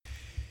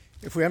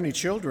If we have any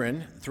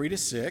children, 3 to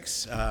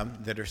 6,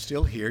 that are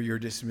still here, you're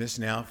dismissed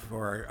now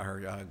for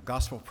our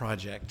gospel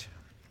project.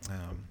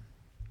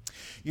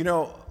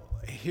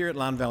 Here at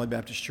Loudon Valley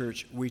Baptist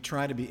Church, we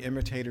try to be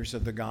imitators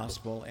of the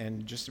gospel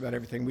in just about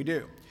everything we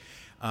do.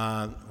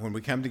 When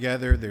we come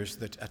together, there's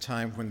a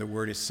time when the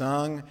word is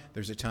sung,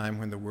 there's a time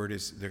when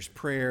there's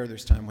prayer,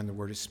 there's time when the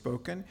word is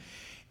spoken.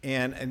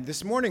 And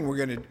this morning we're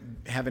going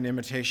to have an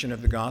imitation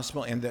of the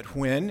gospel, and that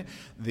when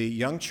the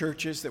young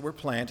churches that were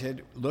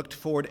planted looked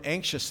forward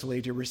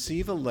anxiously to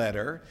receive a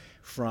letter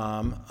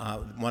from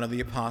one of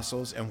the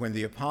apostles, and when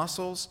the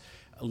apostles'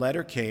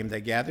 letter came, they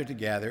gathered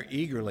together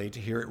eagerly to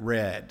hear it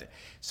read.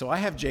 So I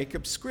have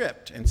Jacob's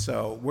script, and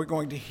so we're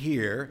going to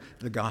hear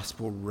the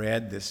gospel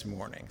read this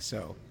morning.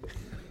 So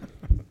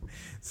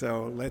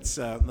let's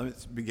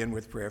begin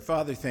with prayer.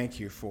 Father, thank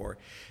you for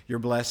your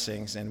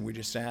blessings, and we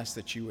just ask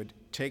that you would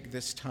take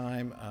this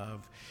time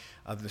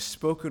of the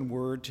spoken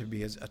word to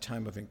be a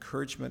time of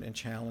encouragement and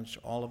challenge to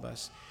all of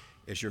us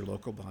as your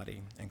local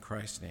body. In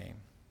Christ's name,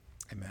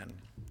 amen.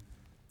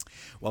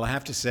 Well, I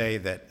have to say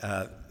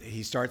that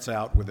he starts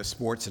out with a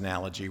sports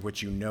analogy,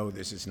 which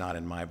this is not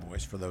in my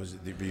voice for those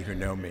of you who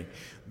know me,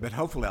 but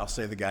hopefully I'll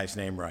say the guy's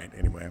name right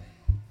anyway.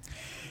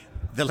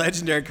 The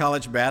legendary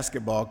college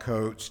basketball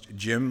coach,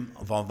 Jim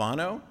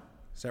Valvano,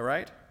 is that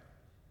right?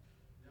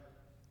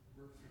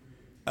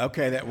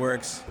 Okay, that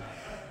works.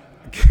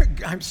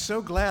 I'm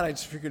so glad. I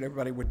just figured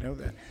everybody would know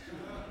that.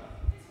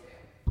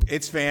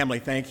 It's family,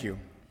 thank you.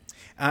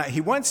 He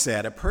once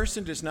said, a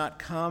person does not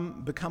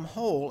become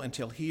whole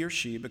until he or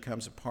she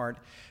becomes a part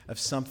of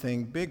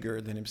something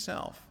bigger than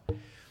himself.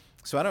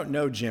 So I don't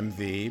know Jim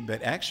V,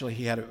 but actually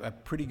he had a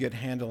pretty good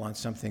handle on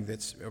something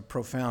that's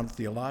profound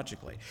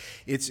theologically.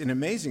 It's an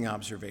amazing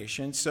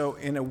observation. So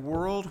in a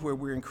world where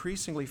we're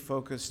increasingly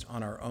focused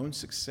on our own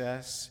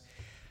success,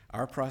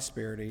 our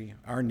prosperity,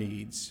 our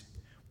needs,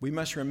 we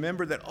must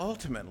remember that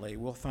ultimately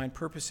we'll find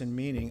purpose and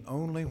meaning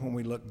only when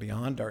we look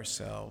beyond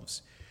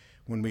ourselves,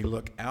 when we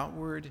look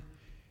outward,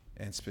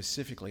 and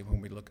specifically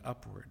when we look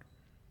upward.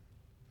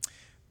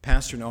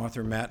 Pastor and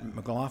author Matt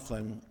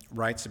McLaughlin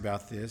writes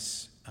about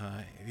this,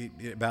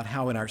 about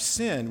how in our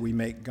sin we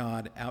make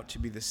God out to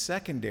be the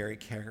secondary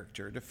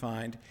character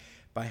defined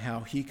by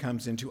how he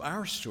comes into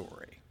our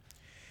story.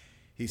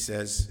 He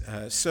says,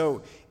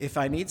 so if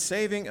I need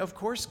saving, of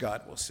course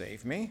God will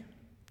save me.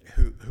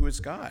 Who is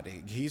God?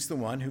 He's the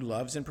one who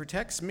loves and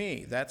protects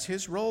me. That's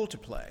his role to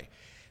play.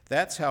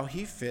 That's how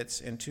he fits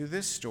into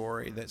this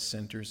story that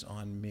centers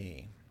on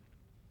me.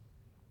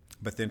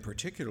 But then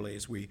particularly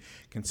as we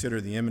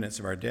consider the imminence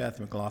of our death,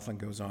 McLaughlin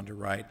goes on to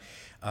write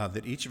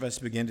that each of us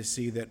begin to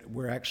see that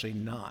we're actually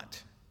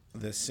not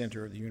the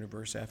center of the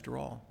universe after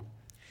all.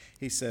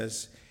 He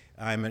says,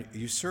 I'm a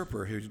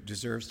usurper who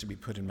deserves to be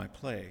put in my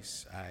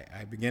place.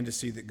 I begin to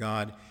see that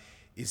God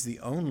is the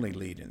only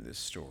lead in this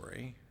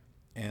story,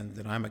 and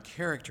that I'm a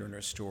character in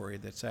a story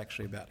that's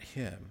actually about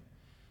him.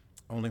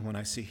 Only when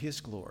I see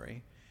his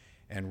glory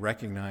and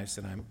recognize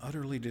that I'm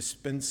utterly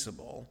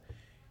dispensable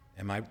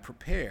am I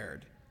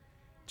prepared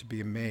to be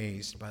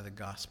amazed by the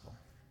gospel.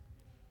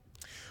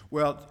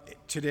 Well,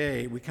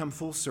 today we come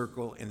full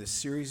circle in this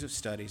series of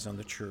studies on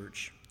the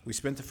church. We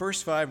spent the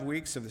first 5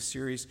 weeks of the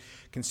series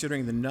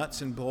considering the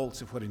nuts and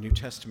bolts of what a New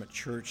Testament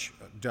church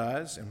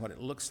does and what it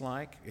looks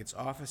like, its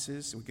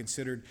offices. We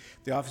considered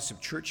the office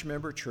of church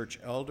member, church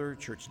elder,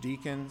 church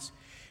deacons.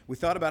 We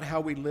thought about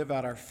how we live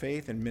out our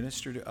faith and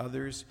minister to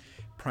others,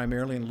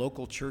 primarily in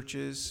local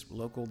churches,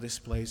 local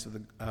displays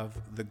of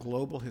the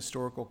global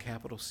historical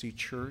capital C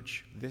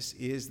church. This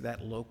is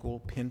that local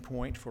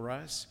pinpoint for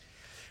us.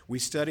 We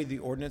studied the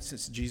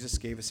ordinances Jesus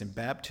gave us in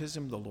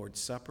baptism, the Lord's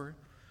Supper.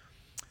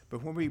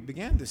 But when we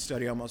began this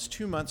study almost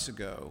 2 months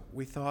ago,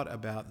 we thought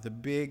about the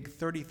big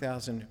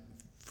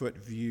 30,000-foot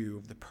view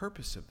of the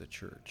purpose of the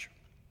church.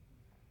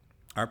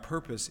 Our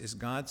purpose is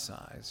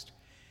God-sized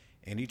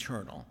and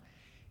eternal,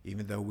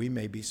 even though we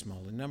may be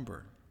small in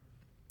number.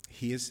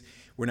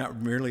 We're not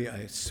merely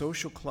a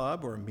social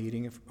club or a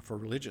meeting for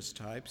religious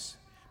types,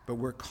 but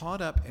we're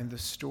caught up in the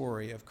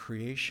story of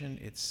creation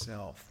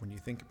itself when you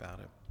think about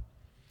it.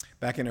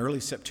 Back in early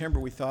September,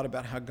 we thought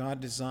about how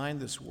God designed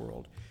this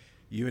world,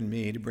 you and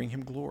me, to bring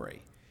him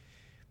glory.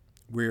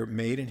 We're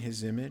made in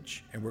his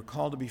image, and we're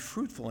called to be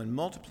fruitful and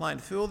multiply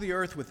and fill the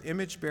earth with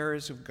image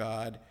bearers of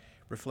God,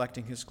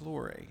 reflecting his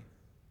glory,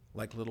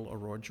 like little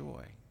Aurora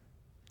Joy.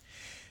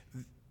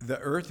 The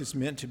earth is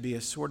meant to be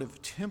a sort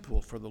of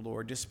temple for the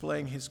Lord,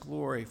 displaying his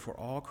glory for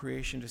all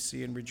creation to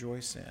see and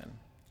rejoice in.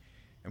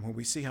 And when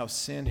we see how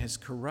sin has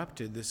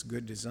corrupted this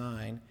good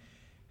design,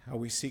 how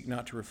we seek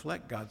not to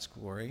reflect God's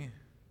glory,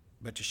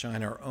 but to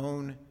shine our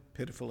own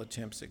pitiful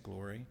attempts at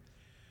glory,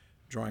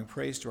 drawing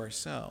praise to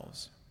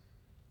ourselves.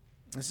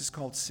 This is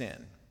called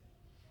sin,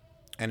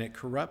 and it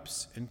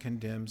corrupts and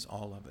condemns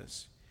all of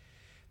us.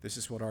 This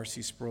is what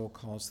R.C. Sproul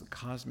calls the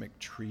cosmic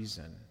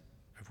treason,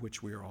 of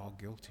which we are all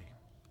guilty.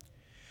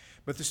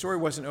 But the story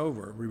wasn't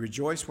over. We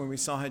rejoiced when we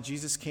saw how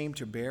Jesus came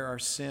to bear our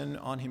sin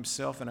on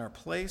himself in our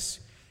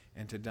place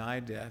and to die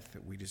a death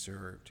that we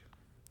deserved.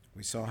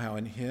 We saw how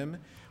in him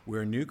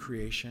we're a new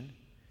creation,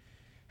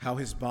 how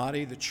his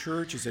body, the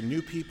church, is a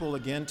new people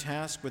again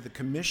tasked with the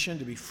commission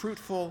to be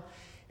fruitful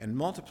and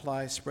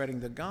multiply, spreading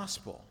the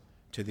gospel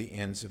to the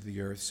ends of the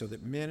earth so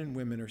that men and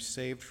women are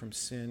saved from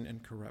sin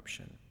and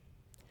corruption.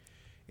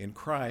 In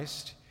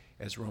Christ,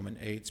 as Romans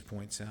 8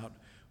 points out,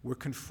 we're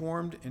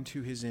conformed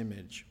into his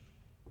image.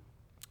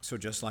 So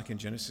just like in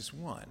Genesis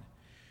 1,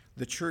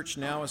 the church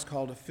now is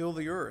called to fill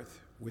the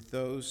earth with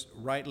those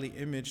rightly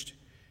image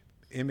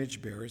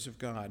bearers of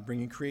God,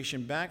 bringing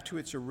creation back to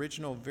its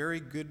original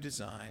very good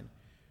design,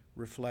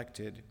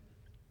 reflected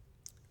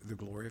the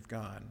glory of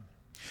God.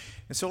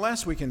 And so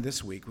last week and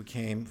this week, we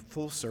came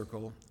full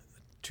circle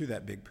to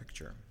that big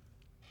picture.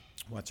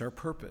 What's our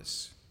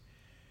purpose?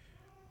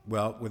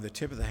 Well, with a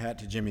tip of the hat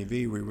to Jimmy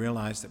V, we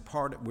realized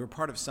that we're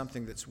part of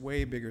something that's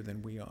way bigger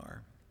than we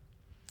are.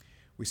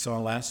 We saw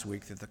last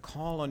week that the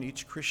call on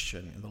each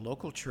Christian in the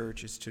local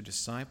church is to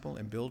disciple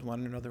and build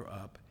one another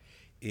up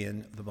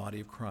in the body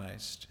of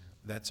Christ.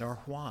 That's our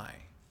why.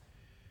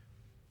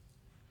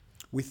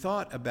 We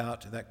thought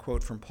about that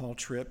quote from Paul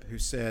Tripp, who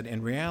said,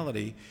 in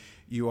reality,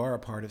 you are a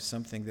part of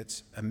something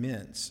that's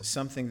immense,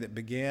 something that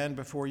began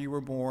before you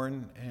were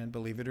born and,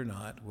 believe it or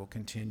not, will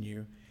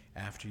continue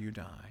after you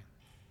die.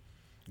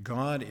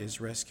 God is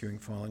rescuing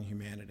fallen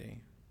humanity,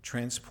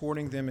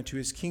 transporting them into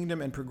his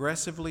kingdom and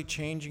progressively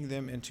changing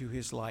them into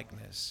his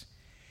likeness.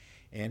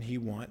 And he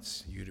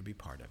wants you to be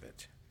part of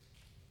it.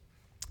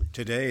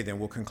 Today, then,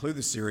 we'll conclude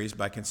the series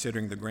by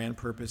considering the grand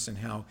purpose and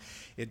how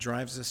it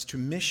drives us to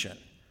mission,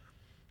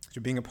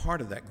 to being a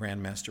part of that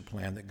grand master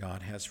plan that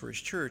God has for his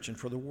church and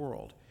for the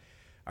world.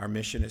 Our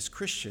mission as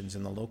Christians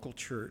in the local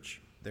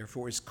church,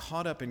 therefore, is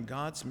caught up in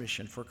God's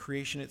mission for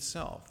creation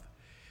itself.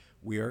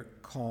 We are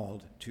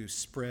called to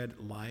spread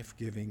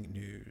life-giving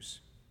news.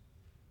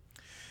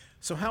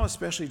 So how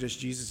especially does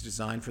Jesus'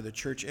 design for the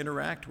church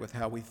interact with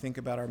how we think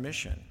about our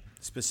mission,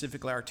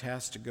 specifically our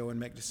task to go and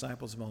make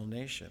disciples of all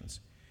nations?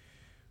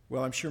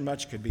 Well, I'm sure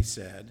much could be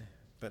said,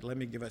 but let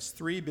me give us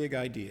three big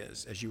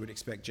ideas, as you would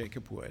expect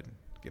Jacob would.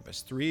 Give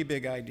us three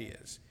big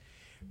ideas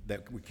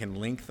that we can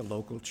link the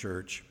local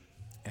church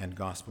and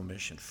gospel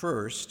mission.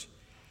 First,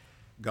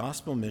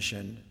 gospel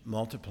mission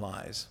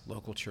multiplies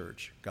local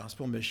church.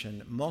 Gospel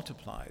mission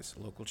multiplies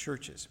local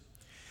churches.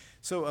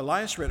 So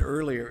Elias read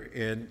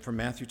earlier from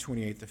Matthew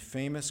 28 the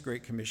famous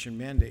Great Commission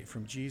mandate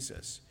from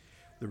Jesus.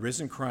 The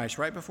risen Christ,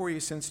 right before he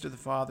ascends to the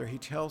Father, he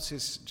tells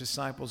his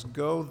disciples,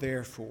 go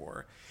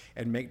therefore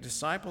and make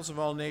disciples of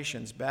all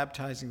nations,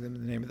 baptizing them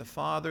in the name of the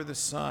Father, the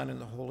Son, and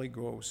the Holy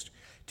Ghost,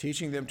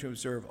 teaching them to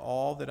observe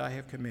all that I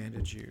have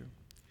commanded you.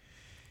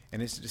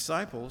 And his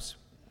disciples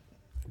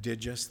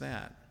did just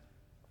that.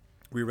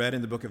 We read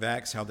in the book of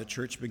Acts how the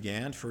church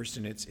began, first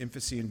in its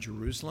infancy in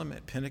Jerusalem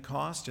at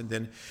Pentecost, and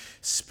then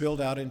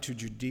spilled out into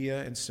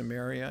Judea and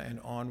Samaria and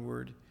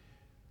onward,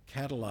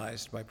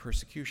 catalyzed by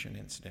persecution,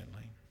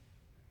 incidentally.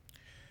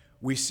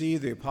 We see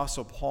the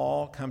Apostle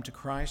Paul come to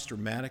Christ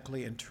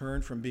dramatically and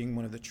turn from being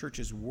one of the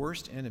church's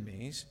worst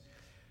enemies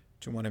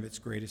to one of its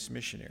greatest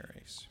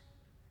missionaries.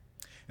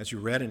 As you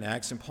read in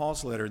Acts and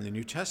Paul's letter in the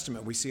New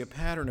Testament, we see a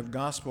pattern of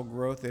gospel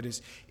growth that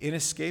is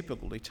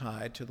inescapably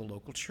tied to the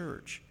local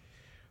church.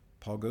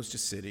 Paul goes to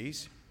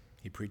cities,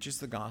 he preaches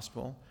the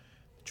gospel,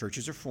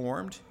 churches are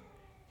formed,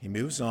 he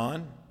moves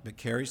on, but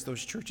carries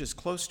those churches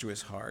close to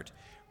his heart,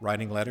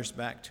 writing letters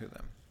back to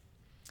them.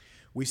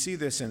 We see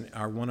this in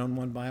our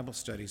one-on-one Bible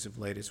studies of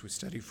late as we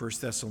study 1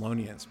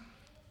 Thessalonians.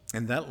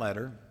 In that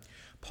letter,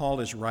 Paul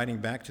is writing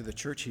back to the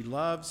church he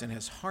loves and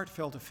has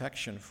heartfelt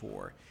affection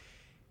for.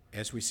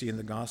 As we see in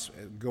the gospel,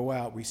 go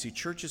out, we see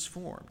churches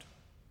formed.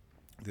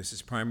 This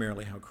is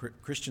primarily how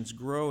Christians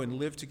grow and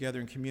live together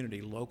in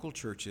community, local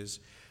churches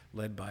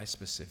led by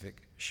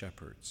specific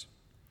shepherds.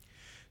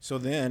 So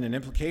then, an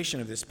implication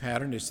of this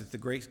pattern is that the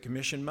Great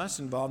Commission must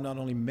involve not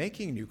only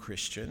making new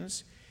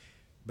Christians,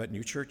 but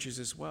new churches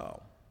as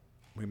well.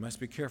 We must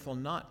be careful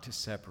not to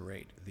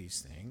separate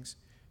these things,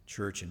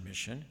 church and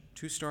mission,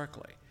 too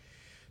starkly.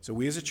 So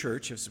we as a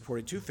church have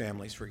supported two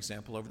families, for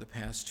example, over the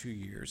past 2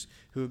 years,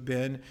 who have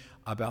been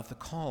about the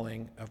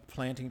calling of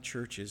planting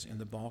churches in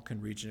the Balkan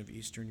region of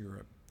Eastern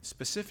Europe,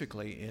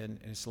 specifically in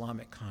an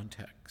Islamic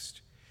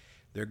context.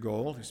 Their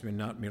goal has been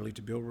not merely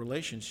to build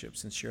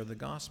relationships and share the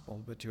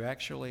gospel, but to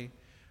actually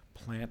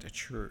plant a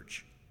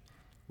church.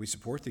 We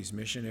support these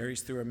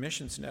missionaries through a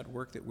missions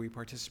network that we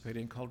participate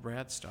in called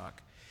Bradstock.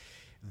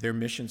 Their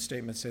mission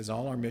statement says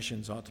all our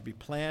missions ought to be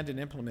planned and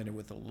implemented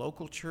with the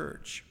local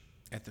church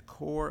at the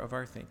core of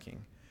our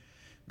thinking.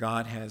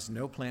 God has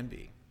no plan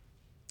B.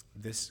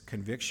 This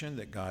conviction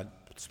that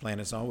God's plan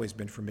has always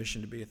been for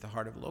mission to be at the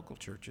heart of local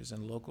churches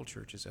and local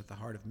churches at the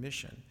heart of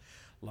mission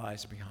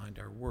lies behind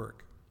our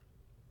work.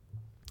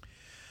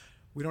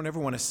 We don't ever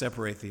want to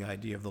separate the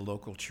idea of the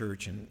local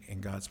church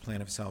and God's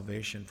plan of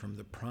salvation from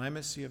the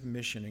primacy of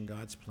mission in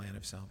God's plan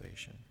of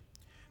salvation.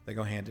 They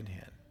go hand in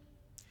hand.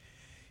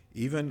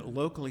 Even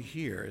locally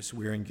here, as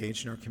we're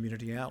engaged in our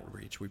community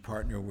outreach, we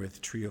partner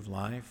with Tree of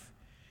Life.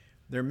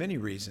 There are many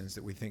reasons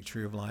that we think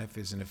Tree of Life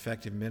is an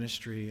effective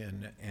ministry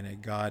and a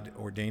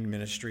God-ordained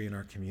ministry in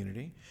our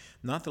community,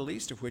 not the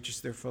least of which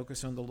is their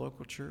focus on the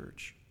local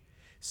church.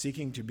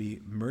 seeking to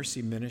be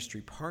mercy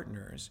ministry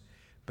partners,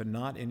 but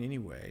not in any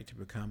way to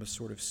become a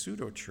sort of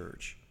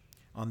pseudo-church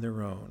on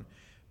their own,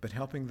 but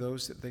helping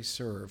those that they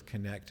serve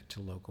connect to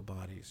local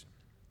bodies.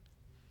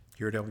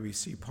 Here at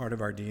LBC, part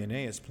of our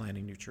DNA is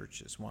planting new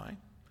churches. Why?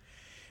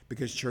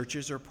 Because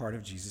churches are part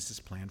of Jesus'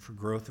 plan for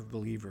growth of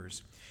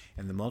believers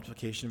and the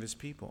multiplication of his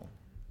people.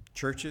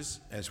 Churches,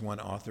 as one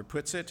author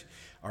puts it,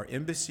 are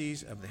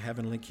embassies of the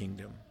heavenly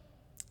kingdom.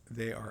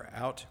 They are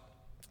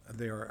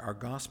our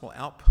gospel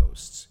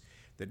outposts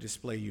that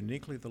display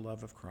uniquely the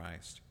love of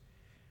Christ.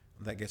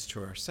 That gets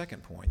to our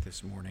second point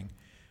this morning.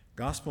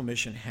 Gospel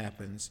mission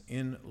happens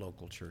in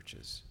local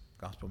churches.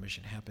 Gospel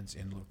mission happens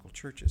in local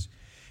churches.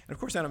 And of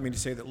course, I don't mean to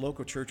say that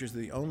local churches are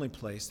the only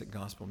place that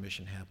gospel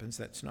mission happens.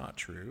 That's not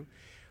true.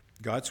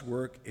 God's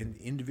work in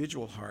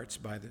individual hearts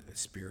by the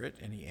Spirit,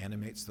 and he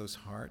animates those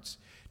hearts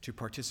to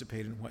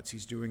participate in what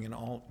he's doing in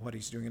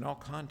all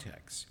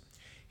contexts.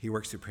 He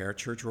works through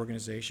parachurch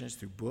organizations,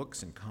 through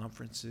books and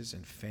conferences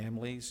and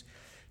families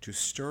to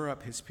stir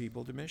up his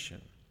people to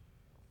mission.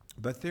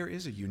 But there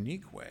is a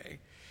unique way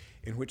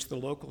in which the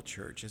local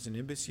church, as an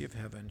embassy of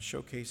heaven,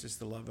 showcases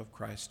the love of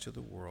Christ to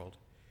the world.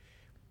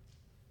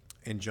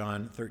 In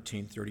John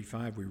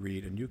 13:35, we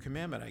read, "A new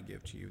commandment I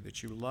give to you,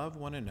 that you love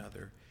one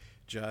another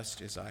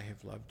just as I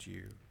have loved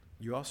you.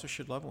 You also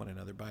should love one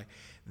another. By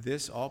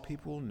this all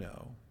people will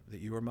know that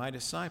you are my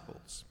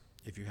disciples,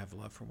 if you have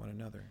love for one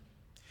another."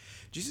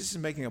 Jesus is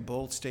making a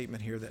bold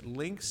statement here that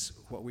links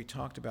what we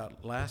talked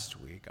about last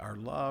week, our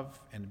love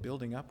and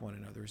building up one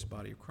another as the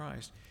body of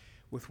Christ,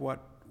 with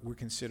what we're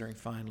considering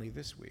finally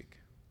this week,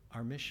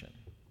 our mission.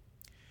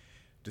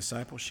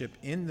 Discipleship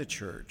in the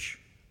church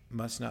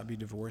must not be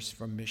divorced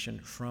from mission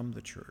from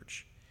the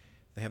church.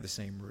 They have the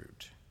same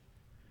root.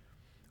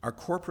 Our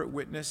corporate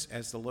witness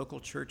as the local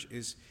church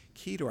is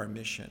key to our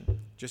mission,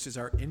 just as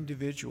our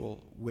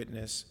individual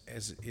witness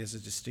as a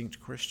distinct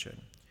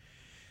Christian.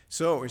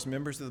 So, as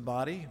members of the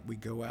body, we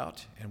go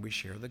out and we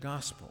share the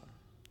gospel.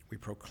 We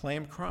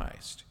proclaim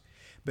Christ.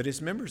 But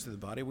as members of the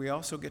body, we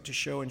also get to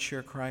show and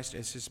share Christ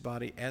as his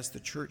body, as the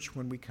church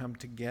when we come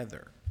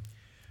together.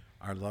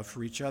 Our love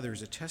for each other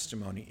is a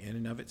testimony in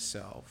and of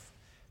itself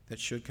that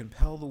should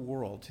compel the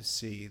world to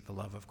see the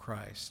love of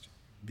Christ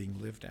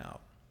being lived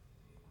out.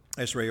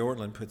 As Ray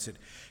Ortlund puts it,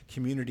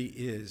 community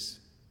is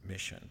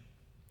mission.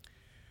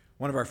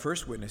 One of our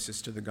first witnesses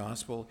to the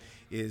gospel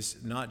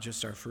is not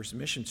just our first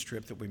mission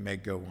trip that we may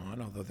go on,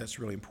 although that's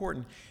really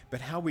important, but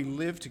how we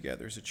live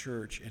together as a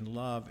church in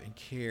love and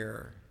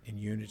care, in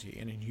unity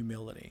and in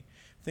humility.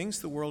 Things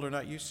the world are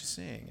not used to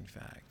seeing, in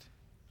fact.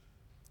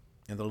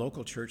 In the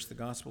local church, the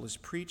gospel is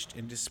preached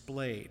and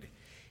displayed.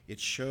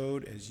 It's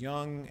showed as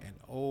young and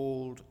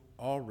old,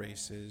 all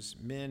races,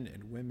 men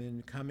and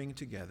women coming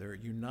together,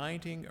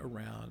 uniting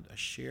around a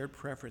shared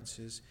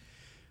preferences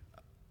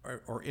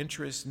or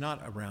interests,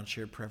 not around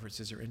shared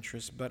preferences or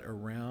interests, but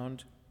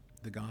around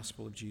the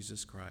gospel of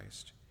Jesus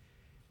Christ.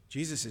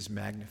 Jesus is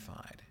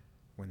magnified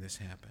when this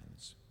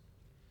happens.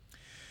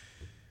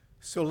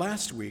 So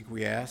last week,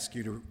 we asked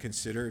you to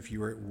consider if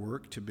you are at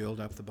work to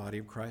build up the body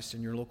of Christ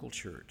in your local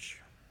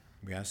church.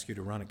 We asked you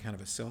to run a kind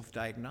of a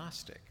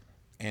self-diagnostic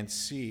and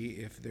see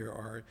if there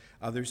are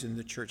others in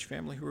the church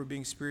family who are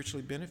being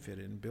spiritually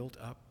benefited and built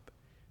up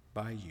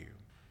by you.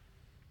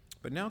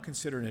 But now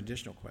consider an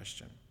additional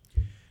question.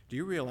 Do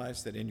you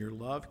realize that in your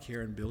love,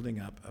 care, and building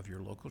up of your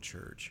local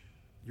church,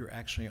 you're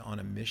actually on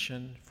a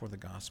mission for the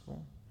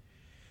gospel?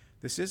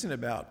 This isn't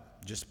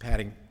about just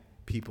patting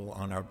people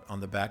on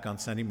the back on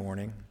Sunday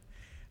morning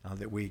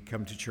that we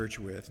come to church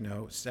with.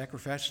 No, it's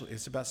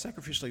about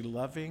sacrificially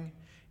loving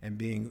and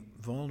being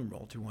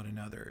vulnerable to one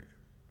another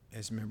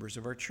as members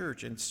of our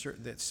church, and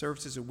that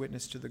serves as a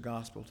witness to the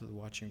gospel to the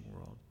watching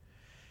world.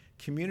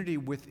 Community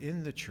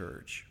within the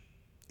church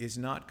is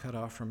not cut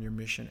off from your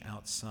mission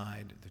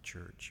outside the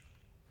church.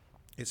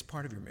 It's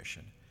part of your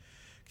mission.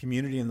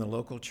 Community in the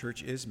local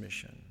church is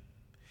mission.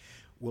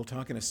 We'll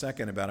talk in a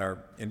second about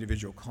our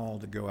individual call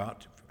to go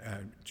out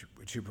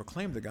to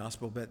proclaim the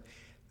gospel, but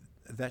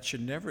that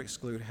should never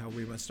exclude how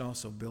we must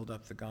also build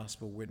up the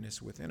gospel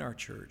witness within our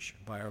church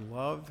by our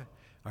love,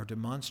 our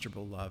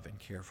demonstrable love and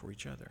care for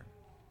each other.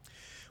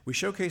 We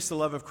showcase the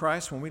love of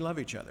Christ when we love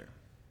each other.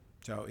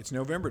 So it's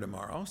November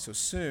tomorrow, so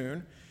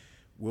soon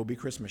we'll be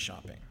Christmas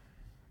shopping.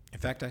 In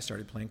fact, I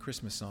started playing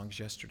Christmas songs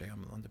yesterday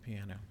on the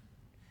piano,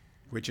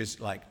 which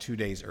is like 2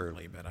 days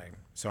early,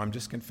 so I'm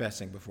just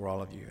confessing before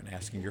all of you and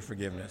asking your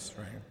forgiveness,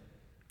 right?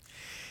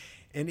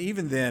 And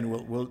even then,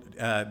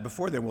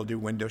 before then, we'll do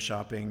window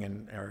shopping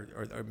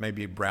or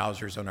maybe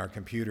browsers on our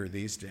computer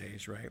these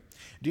days, right?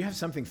 Do you have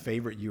something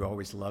favorite you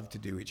always love to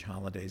do each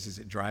holidays? Is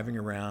it driving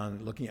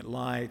around, looking at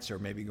lights, or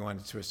maybe going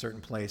to a certain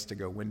place to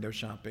go window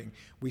shopping?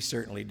 We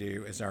certainly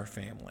do as our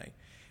family.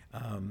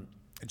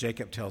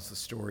 Jacob tells the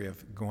story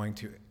of going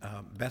to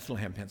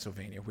Bethlehem,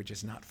 Pennsylvania, which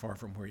is not far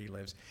from where he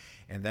lives,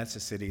 and that's a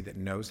city that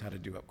knows how to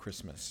do up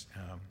Christmas.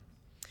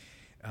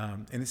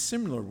 In a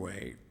similar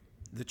way,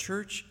 the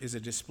church is a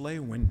display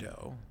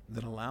window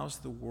that allows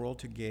the world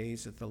to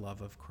gaze at the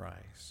love of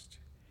Christ.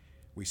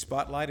 We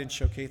spotlight and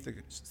showcase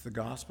the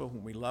gospel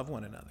when we love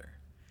one another.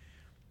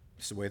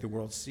 It's the way the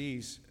world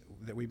sees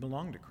that we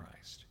belong to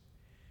Christ.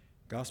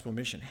 Gospel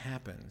mission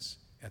happens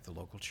at the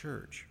local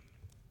church.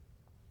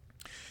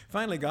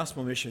 Finally,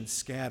 gospel mission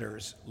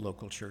scatters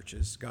local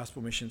churches.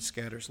 Gospel mission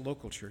scatters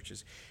local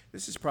churches.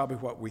 This is probably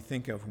what we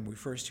think of when we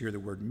first hear the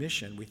word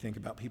mission. We think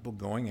about people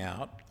going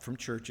out from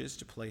churches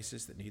to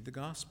places that need the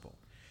gospel.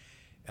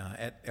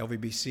 At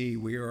LVBC,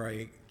 we are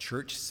a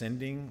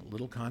church-sending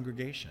little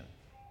congregation.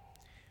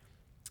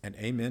 And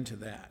amen to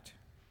that.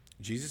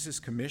 Jesus'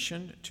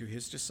 commission to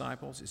his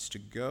disciples is to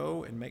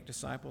go and make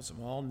disciples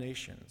of all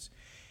nations.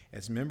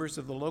 As members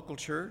of the local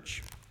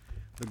church,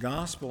 the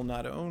gospel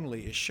not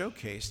only is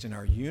showcased in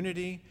our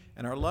unity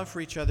and our love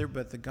for each other,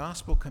 but the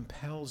gospel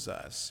compels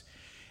us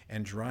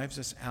and drives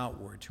us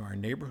outward to our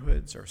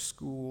neighborhoods, our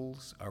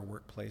schools, our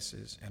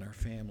workplaces, and our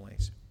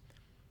families.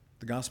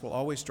 The gospel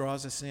always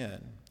draws us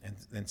in and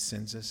then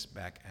sends us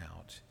back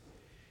out.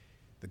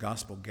 The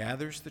gospel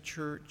gathers the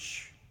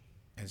church,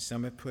 as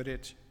some have put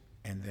it,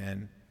 and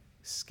then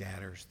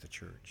scatters the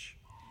church.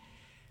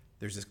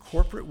 There's this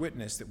corporate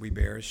witness that we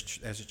bear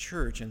as a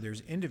church, and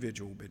there's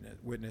individual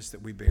witness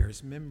that we bear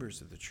as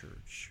members of the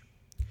church.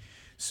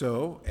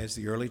 So, as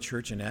the early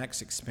church in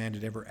Acts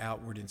expanded ever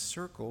outward in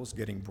circles,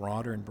 getting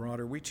broader and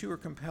broader, we too are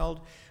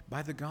compelled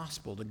by the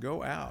gospel to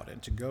go out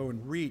and to go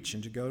and reach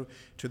and to go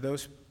to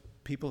those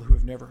people who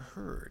have never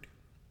heard.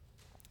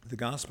 The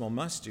gospel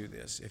must do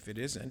this. If it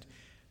isn't,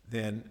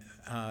 then,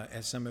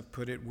 as some have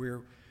put it,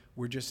 we're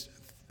just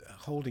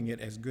holding it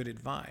as good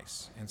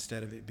advice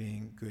instead of it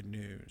being good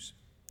news.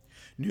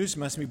 News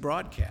must be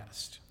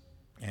broadcast,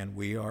 and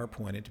we are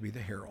appointed to be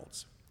the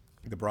heralds,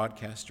 the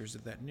broadcasters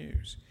of that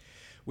news.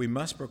 We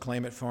must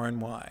proclaim it far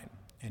and wide.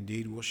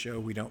 Indeed, we'll show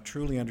we don't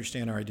truly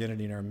understand our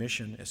identity and our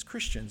mission as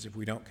Christians if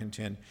we don't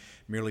contend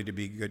merely to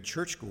be good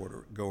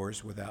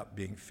churchgoers without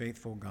being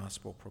faithful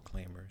gospel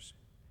proclaimers.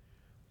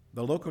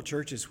 The local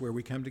church is where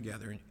we come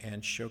together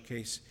and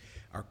showcase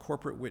our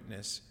corporate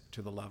witness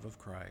to the love of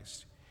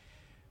Christ.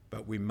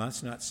 But we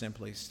must not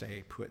simply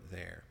stay put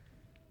there.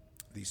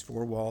 These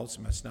four walls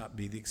must not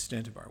be the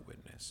extent of our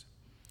witness.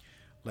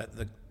 Let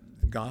the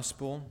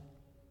gospel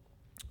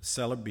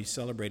be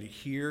celebrated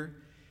here,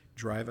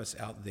 drive us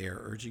out there,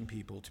 urging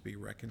people to be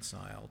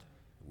reconciled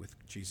with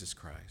Jesus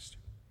Christ.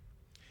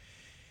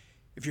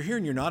 If you're here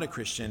and you're not a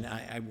Christian,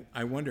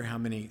 I wonder how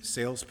many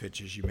sales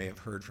pitches you may have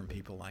heard from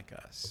people like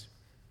us,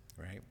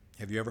 right?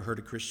 Have you ever heard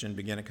a Christian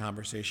begin a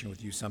conversation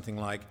with you something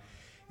like,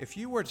 if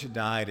you were to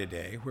die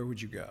today, where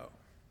would you go?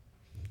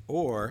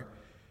 Or,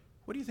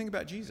 what do you think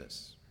about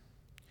Jesus?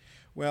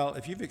 Well,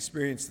 if you've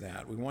experienced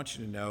that, we want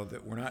you to know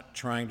that we're not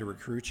trying to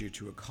recruit you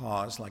to a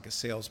cause like a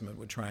salesman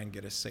would try and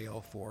get a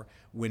sale for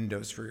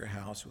windows for your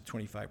house with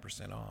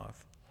 25%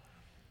 off.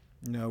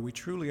 No, we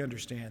truly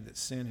understand that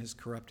sin has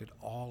corrupted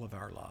all of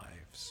our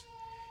lives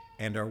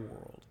and our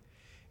world.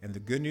 And the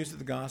good news of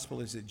the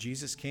gospel is that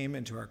Jesus came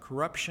into our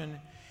corruption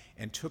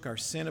and took our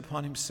sin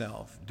upon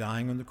himself,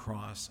 dying on the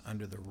cross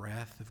under the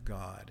wrath of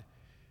God,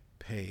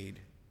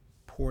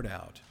 poured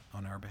out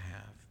on our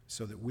behalf,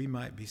 so that we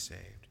might be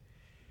saved.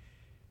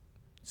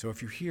 So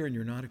if you're here and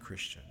you're not a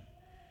Christian,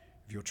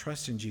 if you'll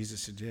trust in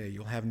Jesus today,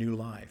 you'll have new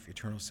life,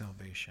 eternal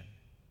salvation.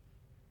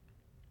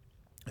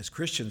 As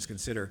Christians,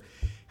 consider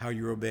how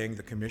you're obeying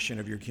the commission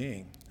of your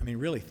King. I mean,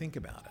 really think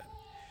about it.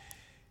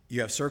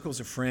 You have circles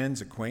of friends,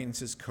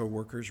 acquaintances,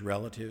 co-workers,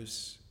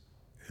 relatives,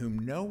 whom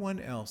no one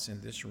else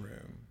in this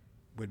room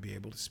would be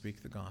able to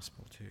speak the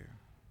gospel to.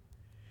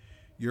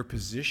 Your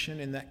position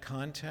in that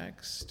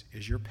context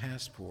is your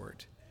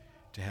passport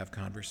to have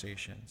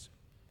conversations.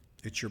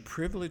 It's your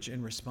privilege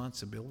and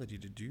responsibility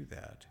to do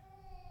that.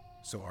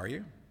 So are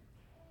you?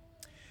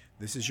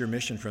 This is your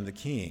mission from the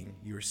King.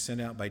 You are sent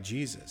out by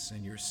Jesus,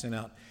 and you're sent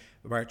out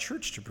by our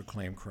church to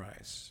proclaim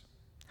Christ.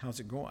 How's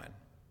it going?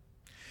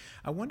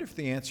 I wonder if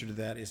the answer to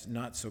that is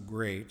not so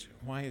great.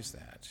 Why is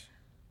that?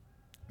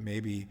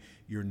 Maybe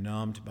you're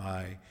numbed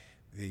by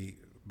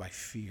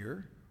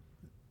fear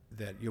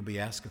that you'll be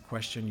asked a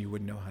question you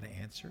wouldn't know how to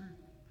answer,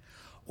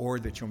 or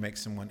that you'll make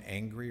someone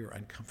angry or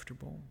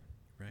uncomfortable,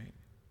 right?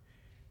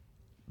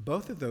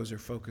 Both of those are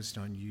focused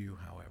on you,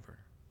 however,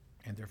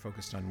 and they're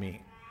focused on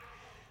me.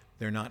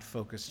 They're not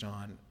focused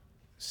on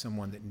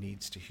someone that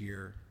needs to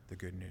hear the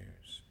good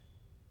news.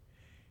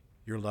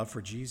 Your love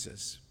for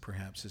Jesus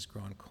perhaps has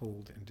grown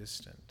cold and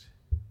distant,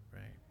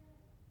 right?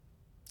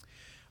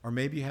 Or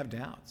maybe you have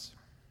doubts.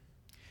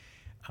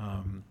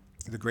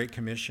 The Great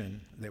Commission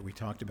that we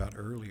talked about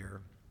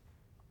earlier,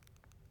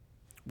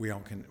 we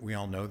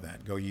all know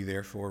that. Go ye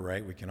therefore,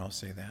 right? We can all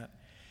say that.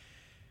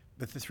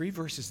 But the three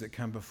verses that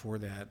come before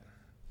that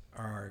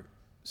are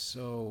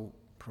so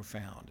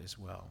profound as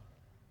well.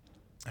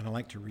 And I'd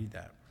like to read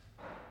that.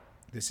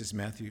 This is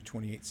Matthew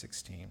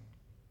 28:16.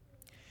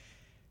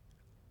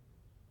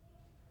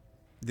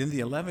 Then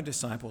the 11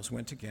 disciples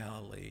went to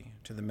Galilee,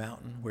 to the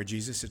mountain where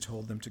Jesus had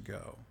told them to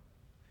go.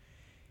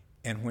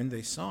 And when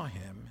they saw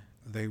him,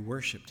 they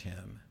worshiped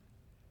him,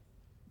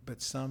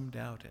 but some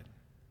doubted.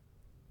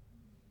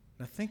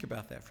 Now think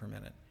about that for a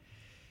minute.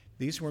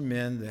 These were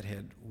men that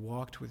had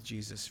walked with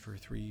Jesus for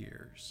 3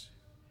 years.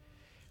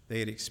 They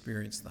had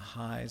experienced the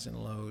highs and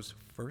lows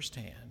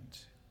firsthand.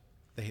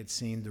 They had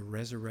seen the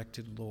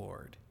resurrected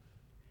Lord.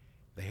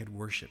 They had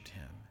worshiped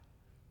him.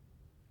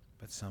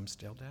 But some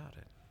still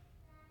doubted,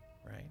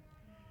 right?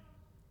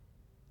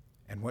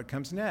 And what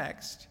comes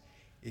next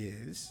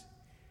is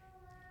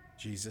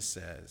Jesus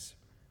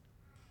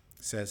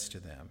says to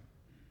them,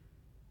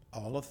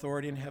 all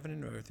authority in heaven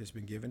and earth has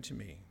been given to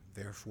me.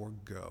 Therefore,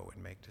 go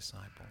and make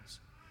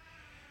disciples.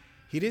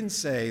 He didn't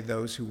say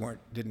those who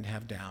didn't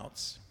have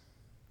doubts.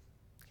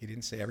 He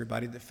didn't say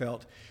everybody that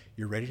felt,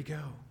 you're ready to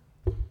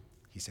go.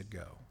 He said,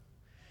 go.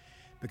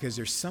 Because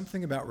there's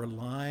something about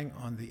relying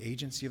on the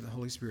agency of the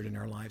Holy Spirit in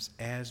our lives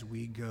as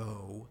we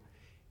go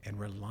and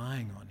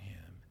relying on him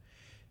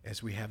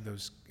as we have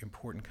those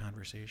important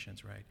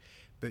conversations, right?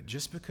 But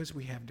just because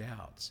we have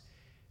doubts,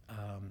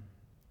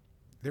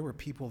 there were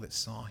people that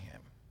saw him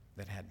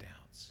that had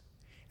doubts.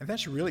 And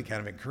that's really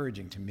kind of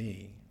encouraging to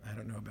me. I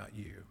don't know about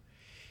you.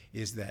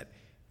 Is that,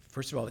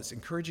 first of all, it's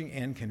encouraging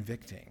and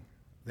convicting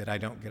that I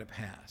don't get a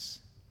pass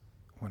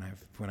when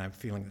I'm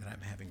feeling that I'm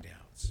having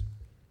doubts.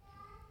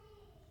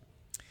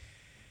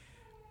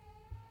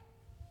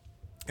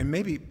 And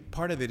maybe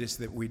part of it is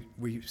that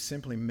we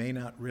simply may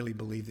not really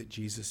believe that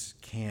Jesus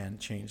can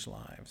change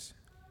lives,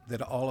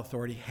 that all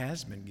authority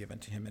has been given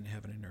to him in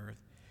heaven and earth.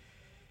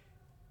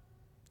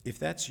 If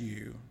that's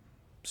you,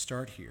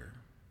 start here.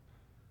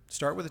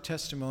 Start with a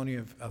testimony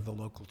of the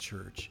local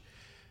church,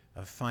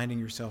 of finding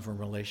yourself in a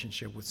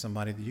relationship with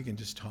somebody that you can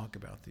just talk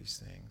about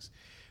these things.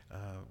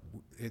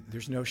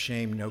 There's no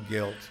shame, no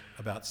guilt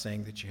about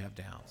saying that you have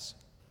doubts,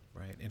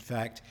 right? In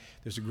fact,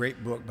 there's a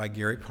great book by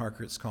Gary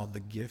Parker. It's called The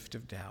Gift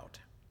of Doubt,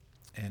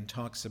 and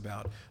talks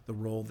about the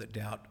role that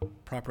doubt,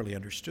 properly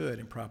understood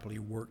and properly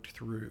worked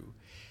through,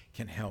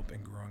 can help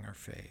in growing our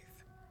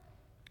faith.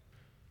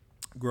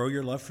 Grow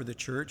your love for the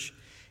church,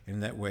 and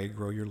in that way,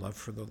 grow your love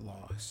for the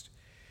lost.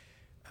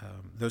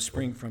 Those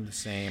spring from the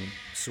same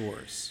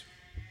source.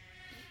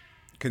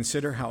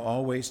 Consider how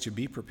always to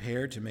be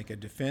prepared to make a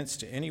defense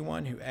to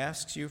anyone who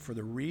asks you for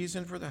the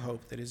reason for the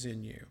hope that is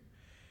in you.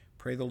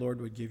 Pray the Lord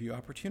would give you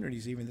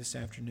opportunities even this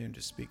afternoon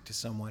to speak to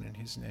someone in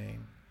his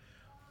name.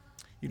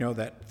 You know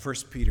that 1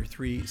 Peter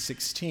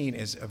 3:16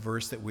 is a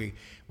verse that we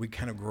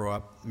kind of grow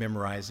up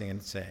memorizing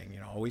and saying,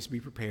 always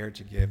be prepared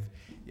to give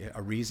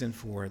a reason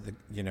for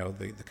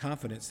the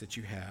confidence that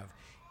you have.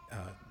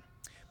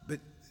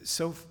 But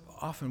so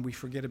often we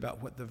forget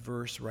about what the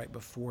verse right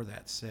before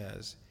that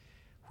says,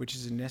 which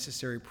is a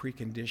necessary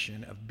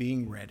precondition of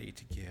being ready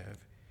to give.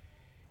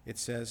 It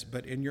says,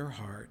 but in your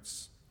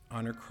hearts,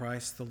 honor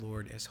Christ the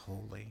Lord as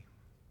holy,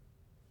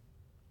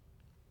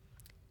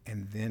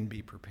 and then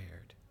be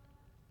prepared.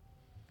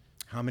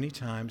 How many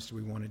times do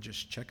we want to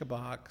just check a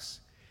box,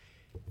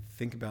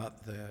 think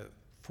about the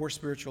 4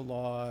 spiritual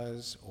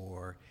laws,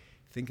 or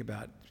think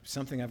about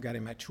something I've got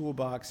in my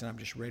toolbox and I'm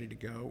just ready to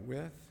go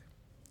with?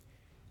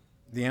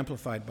 The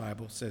Amplified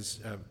Bible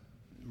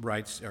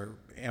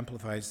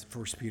amplifies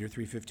 1 Peter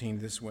 3:15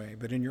 this way,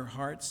 but in your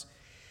hearts,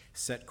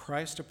 set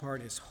Christ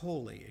apart as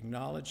holy,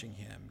 acknowledging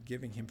him,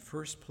 giving him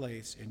first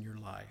place in your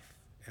life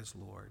as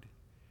Lord,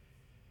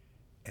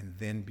 and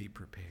then be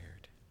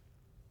prepared,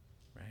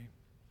 right?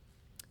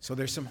 So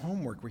there's some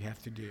homework we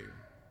have to do,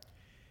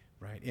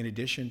 right? In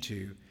addition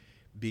to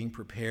being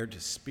prepared to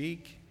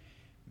speak,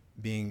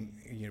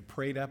 being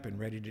prayed up and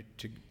ready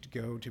to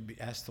go to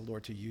ask the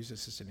Lord to use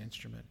us as an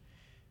instrument.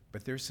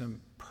 But there's some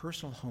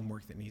personal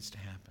homework that needs to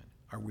happen.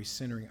 Are we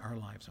centering our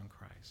lives on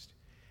Christ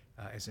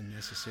as a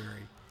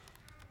necessary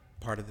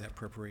part of that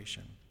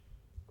preparation?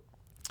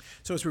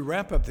 So as we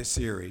wrap up this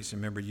series,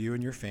 remember you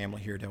and your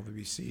family here at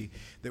LVBC,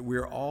 that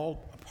we're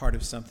all a part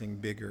of something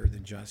bigger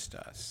than just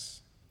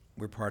us.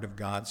 We're part of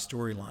God's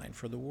storyline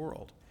for the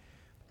world.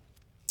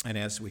 And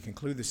as we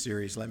conclude the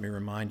series, let me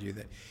remind you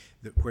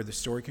that where the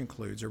story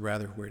concludes, or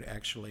rather where it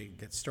actually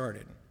gets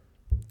started.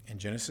 In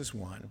Genesis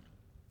 1,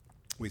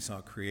 we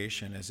saw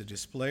creation as a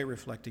display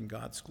reflecting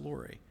God's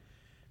glory.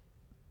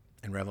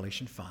 In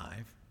Revelation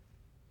 5,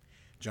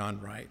 John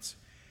writes,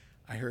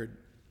 I heard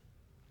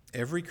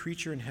every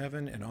creature in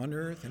heaven and on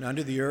earth and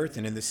under the earth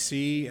and in the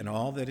sea and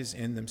all that is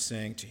in them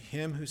saying, to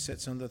him who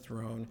sits on the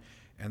throne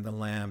and the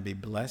Lamb be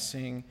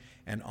blessing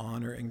and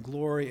honor and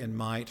glory and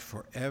might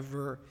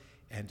forever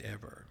and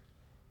ever.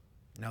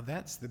 Now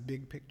that's the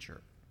big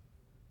picture.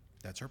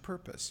 That's our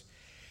purpose.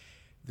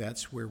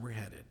 That's where we're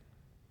headed.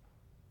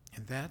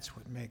 And that's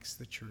what makes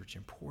the church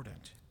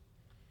important.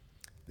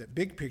 That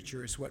big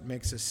picture is what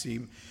makes us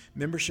see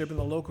membership in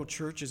the local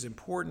church is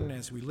important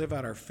as we live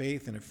out our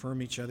faith and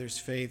affirm each other's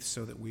faith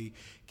so that we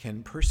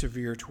can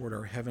persevere toward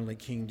our heavenly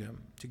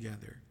kingdom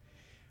together.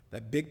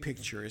 That big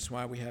picture is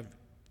why we have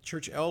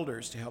church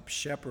elders to help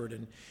shepherd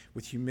and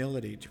with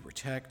humility to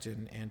protect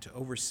and to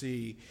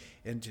oversee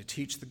and to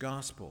teach the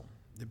gospel.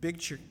 The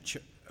big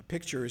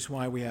picture is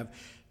why we have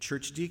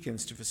church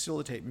deacons to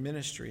facilitate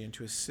ministry and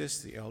to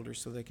assist the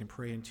elders so they can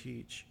pray and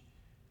teach.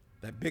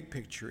 That big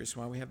picture is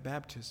why we have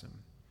baptism,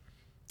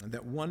 and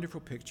that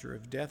wonderful picture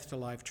of death to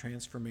life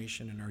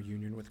transformation in our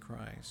union with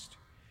Christ.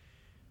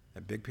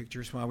 That big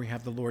picture is why we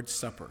have the Lord's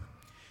Supper,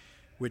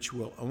 which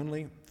will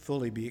only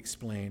fully be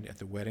explained at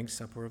the wedding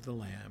supper of the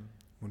Lamb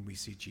when we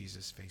see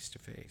Jesus face to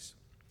face.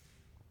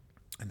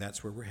 And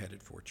that's where we're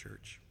headed for,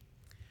 church.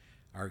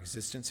 Our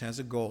existence has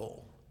a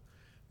goal,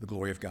 the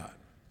glory of God,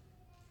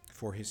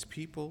 for his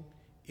people,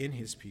 in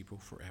his people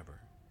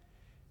forever.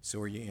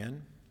 So are you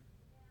in?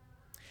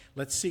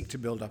 Let's seek to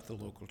build up the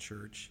local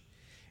church,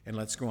 and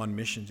let's go on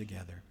mission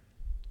together,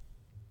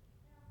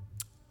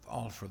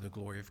 all for the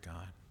glory of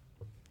God.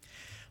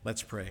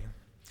 Let's pray.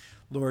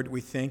 Lord,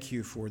 we thank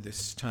you for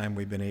this time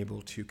we've been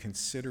able to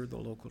consider the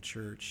local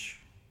church.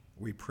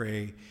 We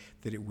pray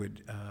that it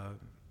would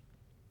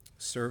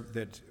serve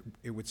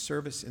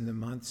us in the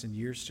months and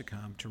years to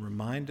come to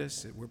remind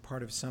us that we're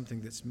part of something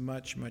that's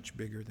much, much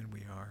bigger than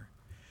we are,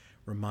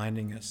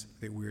 reminding us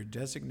that we're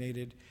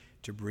designated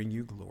to bring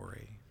you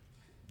glory,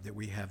 that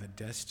we have a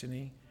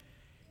destiny,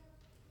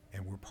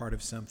 and we're part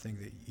of something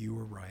that you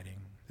are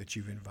writing, that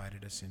you've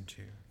invited us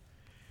into.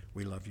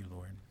 We love you,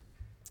 Lord.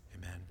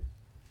 Amen.